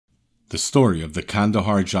The story of the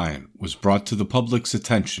Kandahar giant was brought to the public's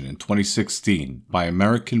attention in 2016 by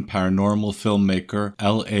American paranormal filmmaker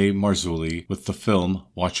L.A. Marzulli with the film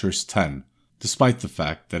Watchers 10, despite the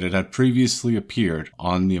fact that it had previously appeared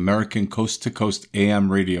on the American Coast to Coast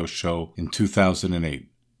AM radio show in 2008.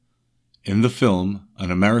 In the film,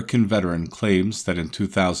 an American veteran claims that in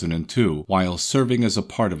 2002, while serving as a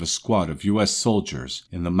part of a squad of U.S. soldiers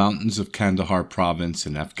in the mountains of Kandahar province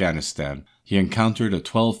in Afghanistan, he encountered a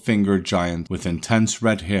 12-fingered giant with intense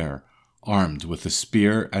red hair, armed with a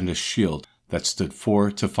spear and a shield that stood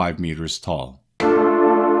 4 to 5 meters tall.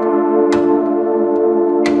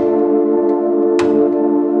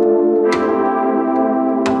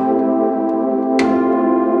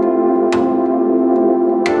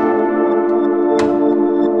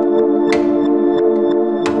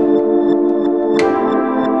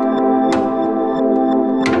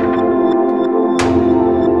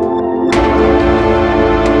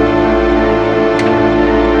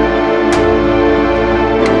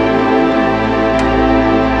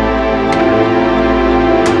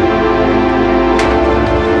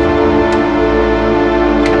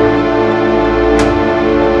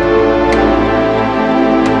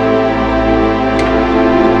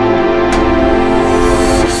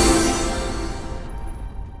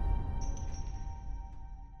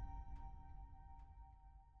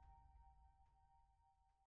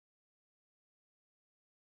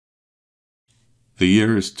 The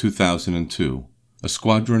year is 2002. A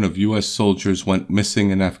squadron of U.S. soldiers went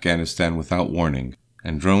missing in Afghanistan without warning,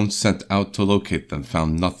 and drones sent out to locate them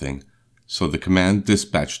found nothing, so the command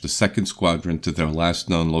dispatched the second squadron to their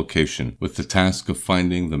last known location with the task of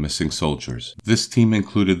finding the missing soldiers. This team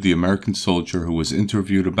included the American soldier who was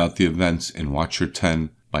interviewed about the events in Watcher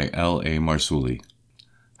 10 by L.A. Marzulli.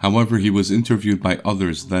 However, he was interviewed by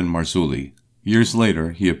others than Marzulli. Years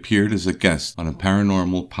later, he appeared as a guest on a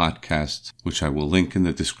paranormal podcast, which I will link in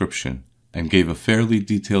the description, and gave a fairly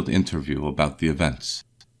detailed interview about the events.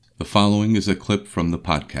 The following is a clip from the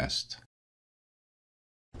podcast.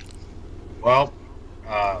 Well,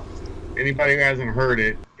 anybody who hasn't heard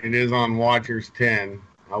it, it is on Watchers 10.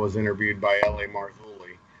 I was interviewed by L.A.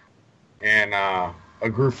 Marzulli, and a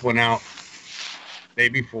group went out the day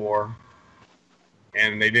before,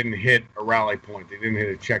 and they didn't hit a rally point. They didn't hit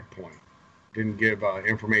a checkpoint. Didn't give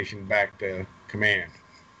information back to command.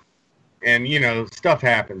 And, you know, stuff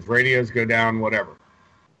happens. Radios go down, whatever.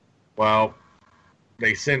 Well,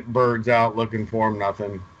 they sent birds out looking for them,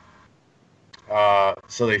 nothing.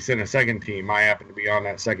 So they sent a second team. I happened to be on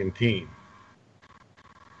that second team.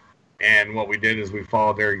 And what we did is we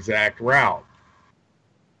followed their exact route.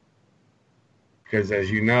 Because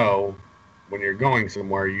as you know, when you're going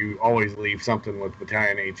somewhere, you always leave something with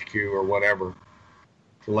Battalion HQ or whatever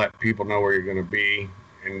to let people know where you're going to be,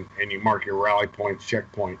 and you mark your rally points,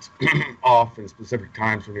 checkpoints off in specific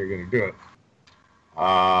times when you're going to do it.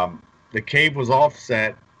 The cave was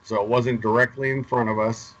offset, so it wasn't directly in front of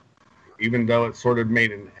us, even though it sort of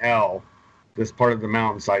made an L, this part of the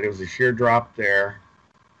mountainside. It was a sheer drop there,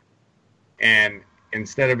 and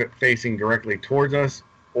instead of it facing directly towards us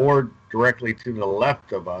or directly to the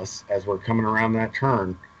left of us as we're coming around that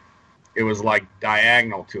turn, it was like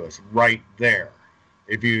diagonal to us, right there.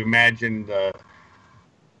 If you imagine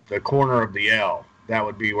the corner of the L, that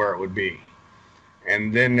would be where it would be.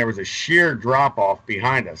 And then there was a sheer drop-off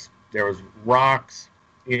behind us. There was rocks,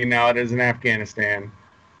 you know, it is in Afghanistan.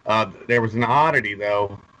 There was an oddity,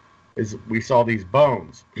 though, is we saw these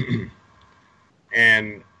bones.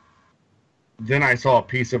 And then I saw a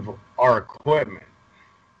piece of our equipment.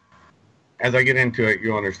 As I get into it,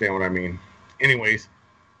 you'll understand what I mean. Anyways,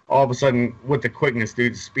 all of a sudden, with the quickness,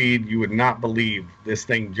 dude, speed, you would not believe this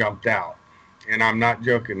thing jumped out. And I'm not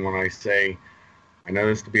joking when I say, I know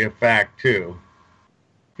this to be a fact, too.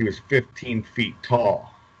 He was 15 feet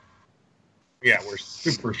tall. Yeah, we're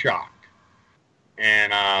super shocked.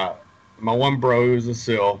 And my one bro, who's a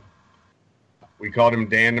SEAL, we called him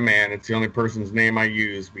Dan the Man. It's the only person's name I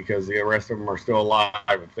use because the rest of them are still alive.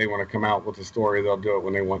 If they want to come out with a story, they'll do it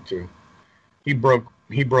when they want to. He broke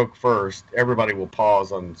first. Everybody will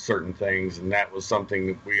pause on certain things, and that was something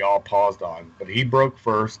that we all paused on. But he broke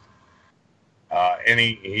first, and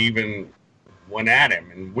he even went at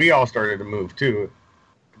him, and we all started to move too.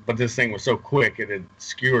 But this thing was so quick, it had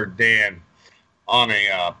skewered Dan on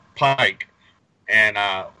a pike, and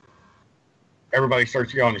everybody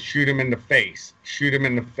starts yelling, shoot him in the face, shoot him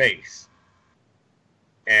in the face.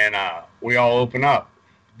 And we all open up.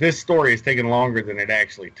 This story has taken longer than it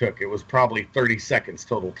actually took. It was probably 30 seconds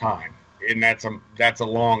total time, and that's a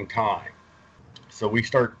long time. So we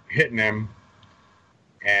start hitting him,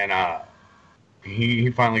 and he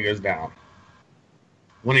finally goes down.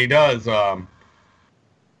 when he does,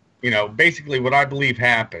 basically what I believe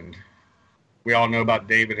happened, we all know about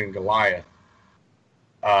David and Goliath.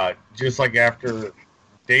 Just like after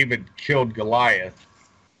David killed Goliath,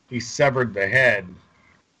 he severed the head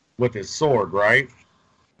with his sword, right?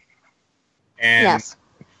 And Yes.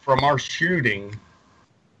 from our shooting,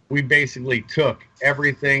 we basically took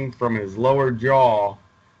everything from his lower jaw,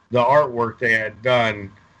 the artwork they had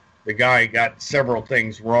done. The guy got several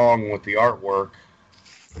things wrong with the artwork,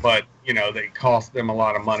 but, they cost them a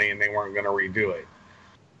lot of money and they weren't going to redo it.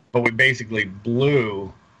 But we basically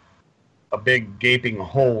blew a big gaping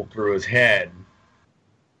hole through his head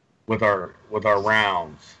with our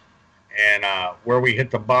rounds. And where we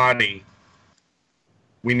hit the body,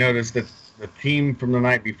 we noticed that the team from the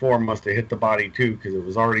night before must have hit the body too, because it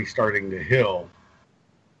was already starting to heal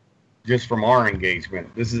just from our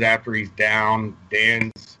engagement. This is after he's down.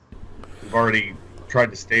 Dan's, we've already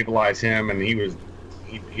tried to stabilize him, and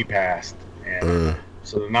he passed. And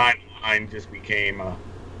so the 9-9 just became a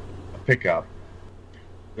pickup.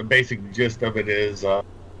 The basic gist of it is,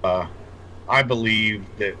 I believe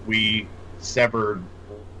that we severed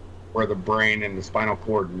where the brain and the spinal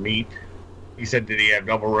cord meet. He said, did he have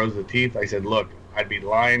double rows of teeth? I said, look, I'd be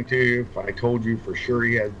lying to you if I told you for sure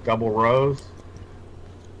he has double rows,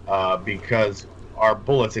 because our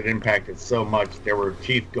bullets had impacted so much. There were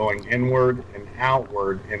teeth going inward and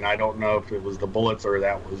outward, and I don't know if it was the bullets or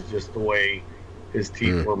that was just the way his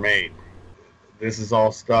teeth were made. This is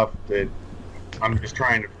all stuff that I'm just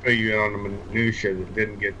trying to fill you in on the minutia that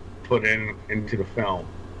didn't get put into the film.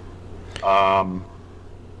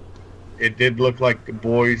 It did look like the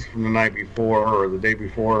boys from the night before or the day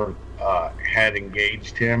before had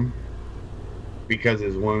engaged him, because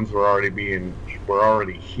his wounds were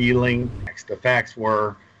already healing. The facts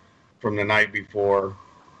were, from the night before,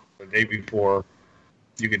 the day before,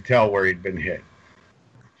 you could tell where he'd been hit.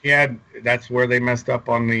 That's where they messed up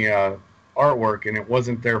on the artwork, and it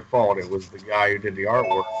wasn't their fault. It was the guy who did the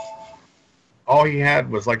artwork. All he had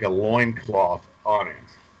was like a loincloth on him.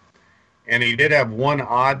 And he did have one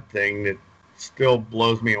odd thing that still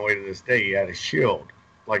blows me away to this day. He had a shield,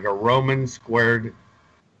 like a Roman squared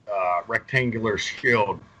rectangular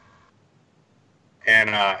shield.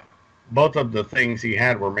 And both of the things he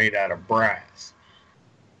had were made out of brass.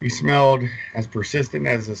 He smelled as persistent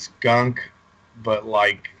as a skunk, but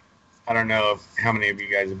like, I don't know how many of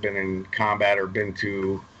you guys have been in combat or been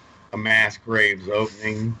to a mass graves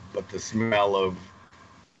opening, but the smell of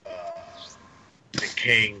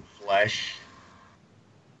decaying flesh,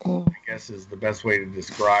 I guess, is the best way to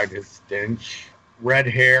describe his stench. Red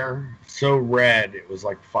hair, so red, it was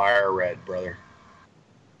like fire red, brother.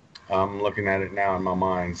 I'm looking at it now in my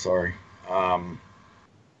mind, sorry.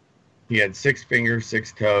 He had 6 fingers,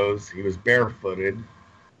 6 toes. He was barefooted.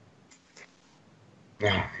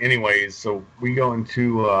 Anyways, so we go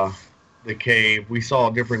into the cave. We saw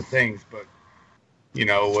different things, but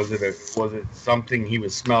was it something he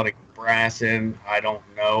was smelting brass in? I don't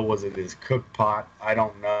know. Was it his cook pot? I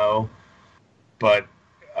don't know. But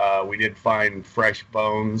we did find fresh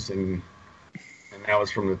bones, and that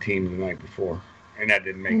was from the team the night before, and that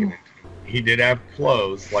didn't make it. He did have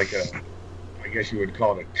clothes, like I guess you would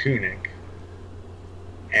call it a tunic,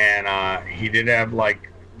 and he did have like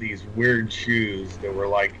these weird shoes that were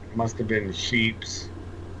like, must have been sheep's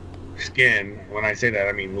skin. When I say that,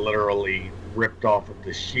 I mean literally ripped off of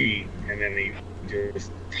the sheet, and then he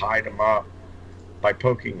just tied them up by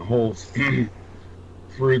poking holes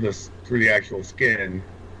through the actual skin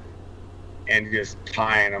and just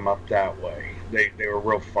tying them up that way. They were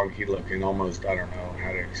real funky looking, almost, I don't know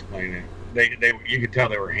how to explain it. You could tell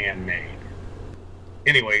they were handmade.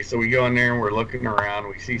 Anyway, so we go in there and we're looking around.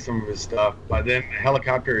 We see some of his stuff. By then, the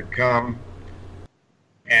helicopter had come,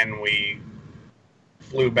 and we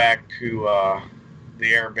flew back to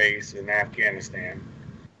the air base in Afghanistan.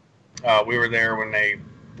 We were there when they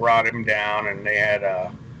brought him down, and they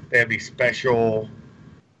had these special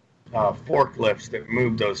forklifts that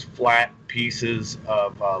moved those flat pieces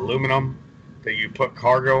of aluminum that you put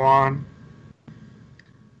cargo on,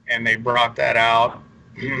 and they brought that out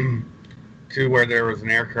to where there was an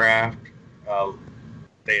aircraft.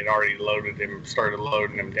 They had already started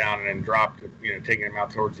loading him down, and then dropped it, taking him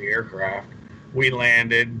out towards the aircraft. We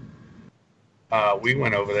landed. We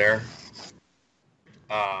went over there.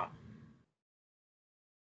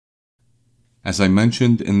 As I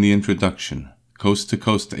mentioned in the introduction, Coast to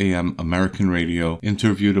Coast AM American Radio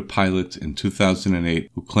interviewed a pilot in 2008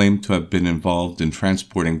 who claimed to have been involved in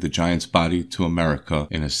transporting the giant's body to America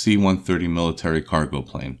in a C-130 military cargo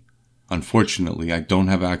plane. Unfortunately, I don't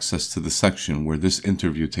have access to the section where this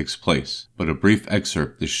interview takes place, but a brief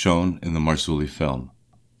excerpt is shown in the Marzulli film.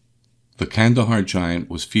 The Kandahar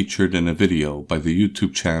giant was featured in a video by the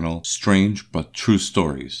YouTube channel Strange But True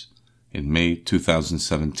Stories in May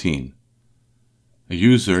 2017. A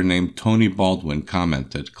user named Tony Baldwin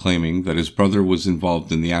commented, claiming that his brother was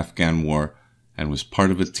involved in the Afghan war and was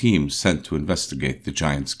part of a team sent to investigate the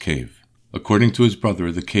giant's cave. According to his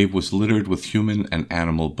brother, the cave was littered with human and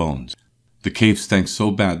animal bones. The cave stank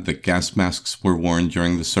so bad that gas masks were worn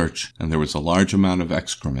during the search, and there was a large amount of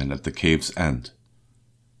excrement at the cave's end.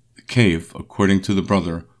 The cave, according to the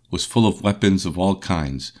brother, was full of weapons of all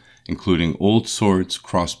kinds, including old swords,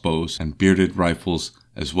 crossbows, and bearded rifles,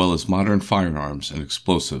 as well as modern firearms and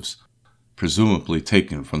explosives, presumably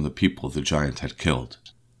taken from the people the giant had killed.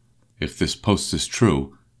 If this post is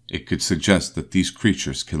true, it could suggest that these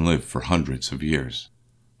creatures can live for hundreds of years.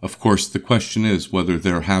 Of course, the question is whether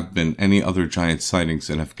there have been any other giant sightings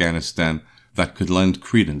in Afghanistan that could lend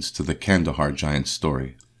credence to the Kandahar giant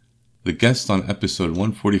story. The guest on episode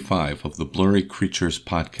 145 of the Blurry Creatures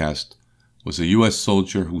podcast was a U.S.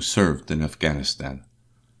 soldier who served in Afghanistan.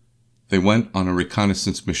 They went on a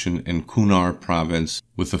reconnaissance mission in Kandahar province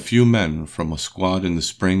with a few men from a squad in the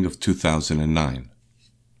spring of 2009.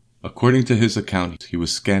 According to his account, he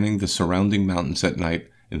was scanning the surrounding mountains at night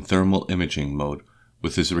in thermal imaging mode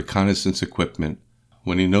with his reconnaissance equipment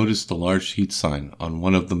when he noticed a large heat sign on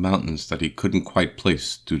one of the mountains that he couldn't quite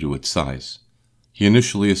place due to its size. He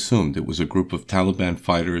initially assumed it was a group of Taliban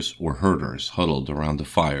fighters or herders huddled around a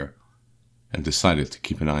fire and decided to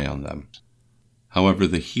keep an eye on them. However,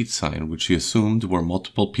 the heat sign, which he assumed were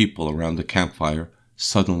multiple people around the campfire,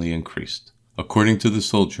 suddenly increased. According to the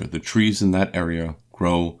soldier, the trees in that area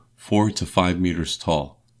grow 4 to 5 meters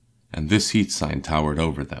tall, and this heat sign towered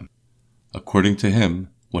over them. According to him,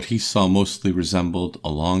 what he saw mostly resembled a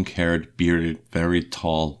long-haired, bearded, very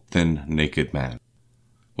tall, thin, naked man.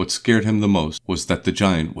 What scared him the most was that the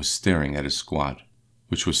giant was staring at his squad,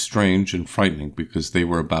 which was strange and frightening because they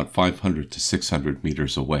were about 500 to 600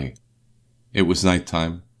 meters away. It was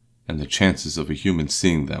nighttime, and the chances of a human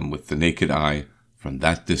seeing them with the naked eye from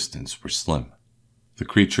that distance were slim. The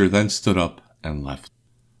creature then stood up and left.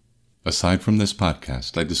 Aside from this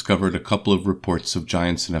podcast, I discovered a couple of reports of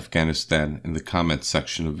giants in Afghanistan in the comments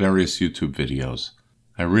section of various YouTube videos.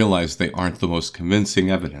 I realize they aren't the most convincing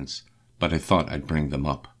evidence, but I thought I'd bring them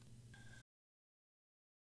up.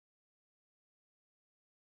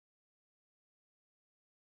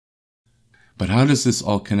 But how does this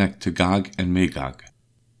all connect to Gog and Magog?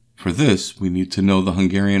 For this, we need to know the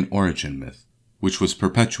Hungarian origin myth, which was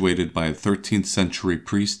perpetuated by a 13th century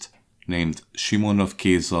priest named Simon of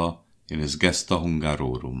Kéza in his Gesta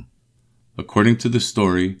Hungarorum. According to the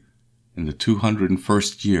story, in the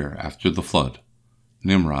 201st year after the flood,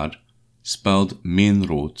 Nimrod, spelled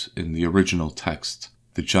Menrot in the original text,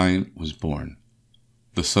 the giant was born,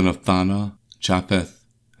 the son of Thana, Japheth,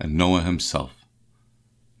 and Noah himself.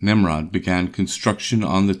 Nimrod began construction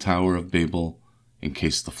on the Tower of Babel in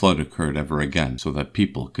case the flood occurred ever again, so that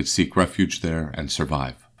people could seek refuge there and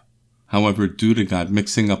survive. However, due to God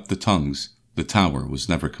mixing up the tongues, the tower was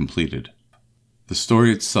never completed. The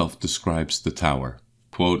story itself describes the tower.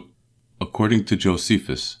 Quote, according to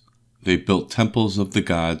Josephus, they built temples of the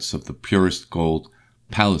gods of the purest gold,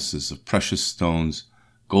 palaces of precious stones,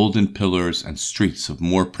 golden pillars, and streets of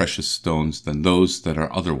more precious stones than those that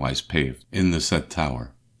are otherwise paved in the said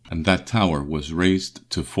tower. And that tower was raised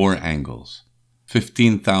to 4 angles,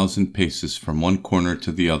 15,000 paces from one corner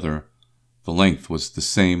to the other. The length was the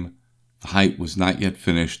same, the height was not yet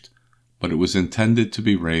finished, but it was intended to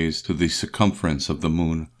be raised to the circumference of the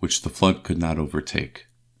moon, which the flood could not overtake.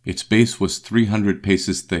 Its base was 300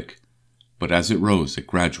 paces thick, but as it rose it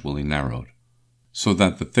gradually narrowed, so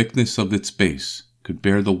that the thickness of its base could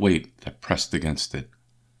bear the weight that pressed against it,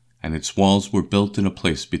 and its walls were built in a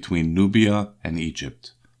place between Nubia and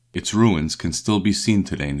Egypt. Its ruins can still be seen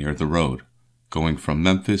today near the road, going from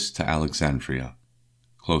Memphis to Alexandria.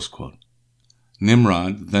 Close quote.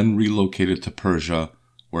 Nimrod then relocated to Persia,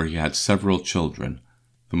 where he had several children,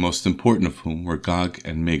 the most important of whom were Gog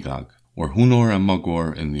and Magog, or Hunor and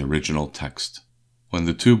Magor in the original text. When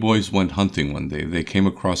the 2 boys went hunting one day, they came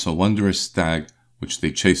across a wondrous stag, which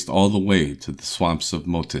they chased all the way to the swamps of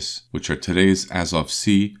Motis, which are today's Azov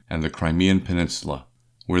Sea and the Crimean Peninsula,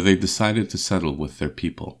 where they decided to settle with their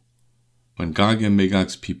people. When Gog and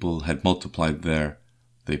Magog's people had multiplied there,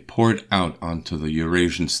 they poured out onto the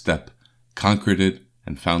Eurasian steppe, conquered it,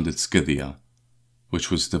 and founded Scythia, which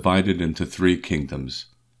was divided into 3 kingdoms,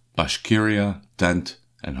 Bashkiria, Dent,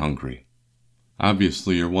 and Hungary.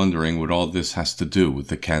 Obviously, you're wondering what all this has to do with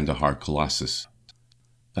the Kandahar Colossus.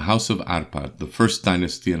 The House of Arpad, the first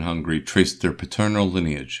dynasty in Hungary, traced their paternal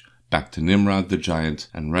lineage back to Nimrod the giant,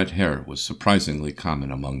 and red hair was surprisingly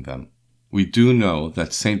common among them. We do know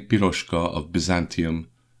that Saint Piroshka of Byzantium,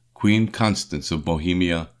 Queen Constance of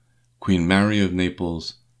Bohemia, Queen Mary of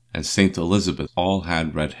Naples, and Saint Elizabeth all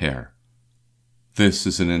had red hair. This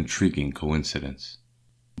is an intriguing coincidence.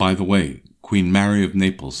 By the way, Queen Mary of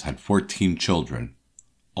Naples had 14 children,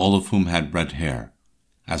 all of whom had red hair,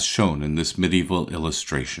 as shown in this medieval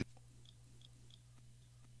illustration.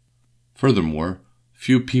 Furthermore,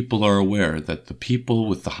 few people are aware that the people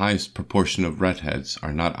with the highest proportion of redheads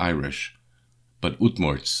are not Irish, but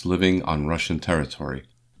Udmurts living on Russian territory,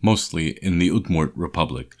 mostly in the Udmurt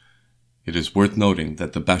Republic. It is worth noting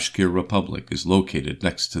that the Bashkir Republic is located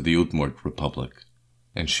next to the Udmurt Republic,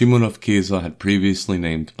 and Shimon of Keza had previously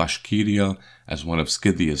named Bashkiria as one of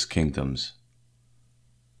Scythia's kingdoms.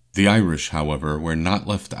 The Irish, however, were not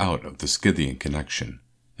left out of the Scythian connection.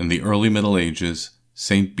 In the early Middle Ages,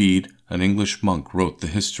 Saint Bede, an English monk, wrote the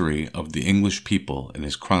history of the English people in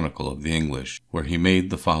his Chronicle of the English, where he made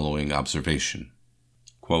the following observation.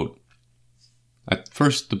 Quote, "At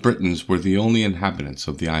first the Britons were the only inhabitants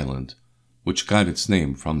of the island, which got its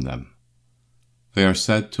name from them. They are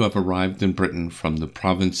said to have arrived in Britain from the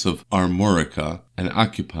province of Armorica and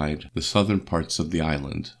occupied the southern parts of the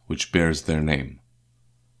island, which bears their name.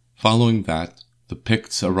 Following that, the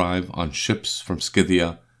Picts arrive on ships from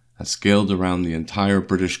Scythia and scaled around the entire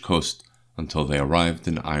British coast until they arrived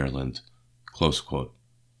in Ireland." Close quote.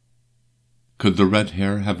 Could the red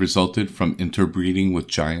hair have resulted from interbreeding with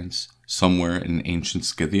giants somewhere in ancient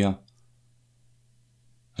Scythia?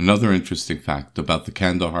 Another interesting fact about the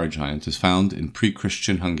Kandahar giant is found in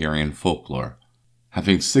pre-Christian Hungarian folklore.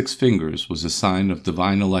 Having 6 fingers was a sign of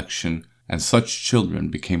divine election, and such children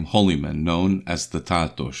became holy men known as the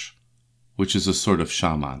Tartosh, which is a sort of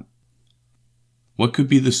shaman. What could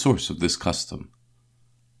be the source of this custom?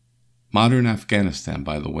 Modern Afghanistan,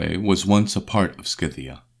 by the way, was once a part of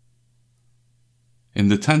Scythia. In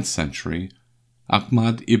the 10th century,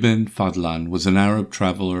 Ahmad ibn Fadlan was an Arab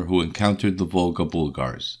traveler who encountered the Volga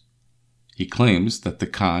Bulgars. He claims that the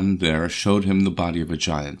Khan there showed him the body of a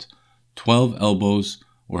giant, 12 elbows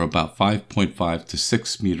or about 5.5 to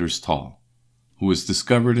 6 meters tall, who was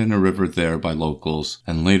discovered in a river there by locals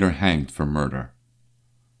and later hanged for murder.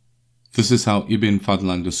 This is how Ibn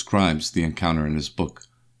Fadlan describes the encounter in his book,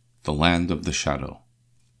 The Land of the Shadow.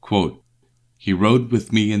 Quote, "He rode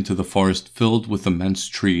with me into the forest filled with immense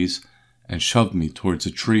trees and shoved me towards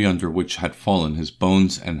a tree under which had fallen his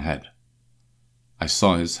bones and head. I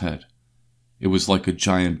saw his head. It was like a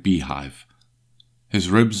giant beehive. His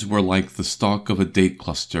ribs were like the stalk of a date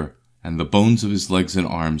cluster, and the bones of his legs and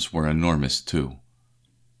arms were enormous too.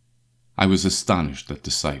 I was astonished at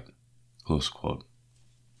the sight." Close quote.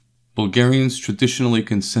 Bulgarians traditionally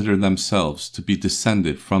consider themselves to be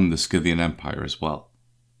descended from the Scythian Empire as well.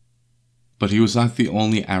 But he was not the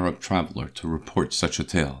only Arab traveler to report such a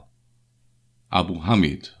tale. Abu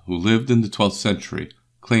Hamid, who lived in the 12th century,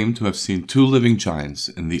 claimed to have seen 2 living giants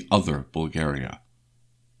in the other Bulgaria.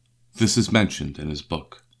 This is mentioned in his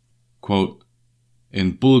book. Quote,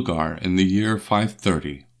 "In Bulgar in the year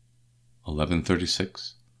 530,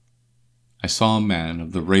 1136, I saw a man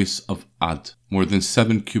of the race of Ad, more than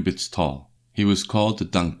 7 cubits tall. He was called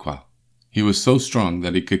Dankwa. He was so strong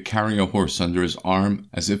that he could carry a horse under his arm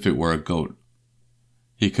as if it were a goat.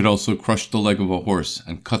 He could also crush the leg of a horse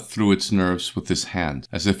and cut through its nerves with his hand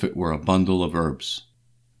as if it were a bundle of herbs.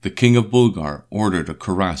 The king of Bulgar ordered a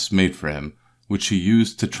cuirass made for him, which he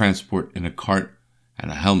used to transport in a cart,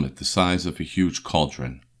 and a helmet the size of a huge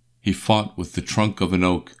cauldron. He fought with the trunk of an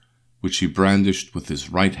oak, which he brandished with his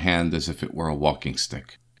right hand as if it were a walking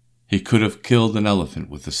stick. He could have killed an elephant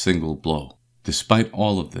with a single blow. Despite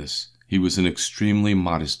all of this, he was an extremely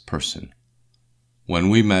modest person. When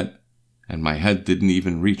we met, and my head didn't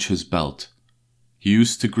even reach his belt, he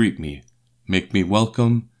used to greet me, make me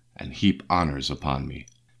welcome, and heap honors upon me.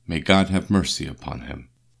 May God have mercy upon him.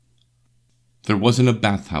 There wasn't a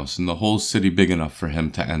bathhouse in the whole city big enough for him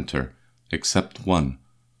to enter, except one,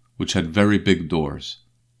 which had very big doors.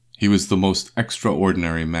 He was the most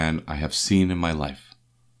extraordinary man I have seen in my life.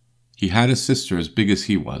 He had a sister as big as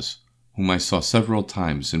he was, whom I saw several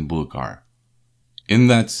times in Bulgar. In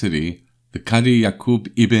that city, the Qadi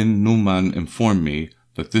Yaqub ibn Numan informed me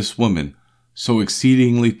that this woman, so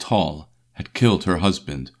exceedingly tall, had killed her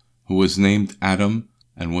husband, who was named Adam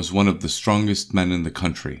and was one of the strongest men in the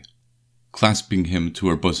country. Clasping him to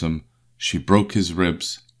her bosom, she broke his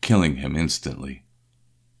ribs, killing him instantly."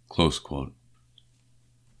 Close quote.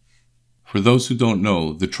 For those who don't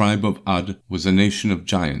know, the tribe of Ad was a nation of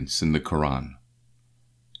giants in the Quran.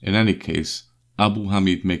 In any case, Abu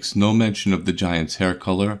Hamid makes no mention of the giants' hair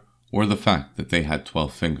color or the fact that they had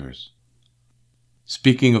 12 fingers.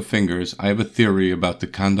 Speaking of fingers, I have a theory about the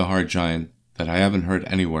Kandahar giant that I haven't heard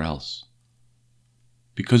anywhere else.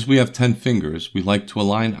 Because we have 10 fingers, we like to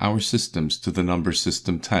align our systems to the number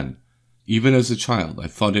system 10. Even as a child, I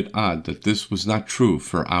thought it odd that this was not true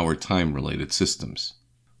for our time-related systems.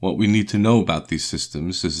 What we need to know about these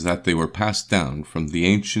systems is that they were passed down from the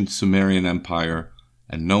ancient Sumerian Empire,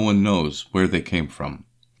 and no one knows where they came from.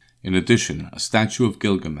 In addition, a statue of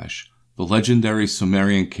Gilgamesh, the legendary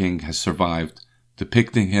Sumerian king, has survived,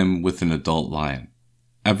 depicting him with an adult lion.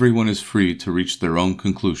 Everyone is free to reach their own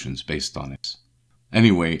conclusions based on it.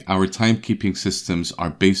 Anyway, our timekeeping systems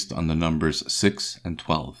are based on the numbers 6 and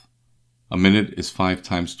 12. A minute is 5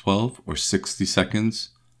 times 12, or 60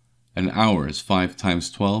 seconds. An hour is 5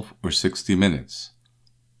 times 12, or 60 minutes.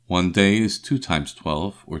 1 day is 2 times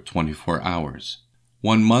 12, or 24 hours.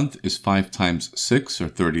 1 month is 5 times 6, or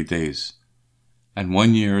 30 days. And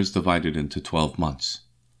 1 year is divided into 12 months.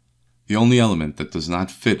 The only element that does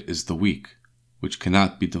not fit is the week, which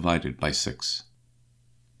cannot be divided by 6.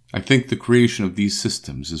 I think the creation of these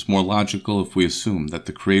systems is more logical if we assume that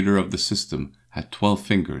the creator of the system had 12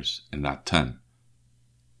 fingers and not 10.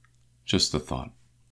 Just a thought.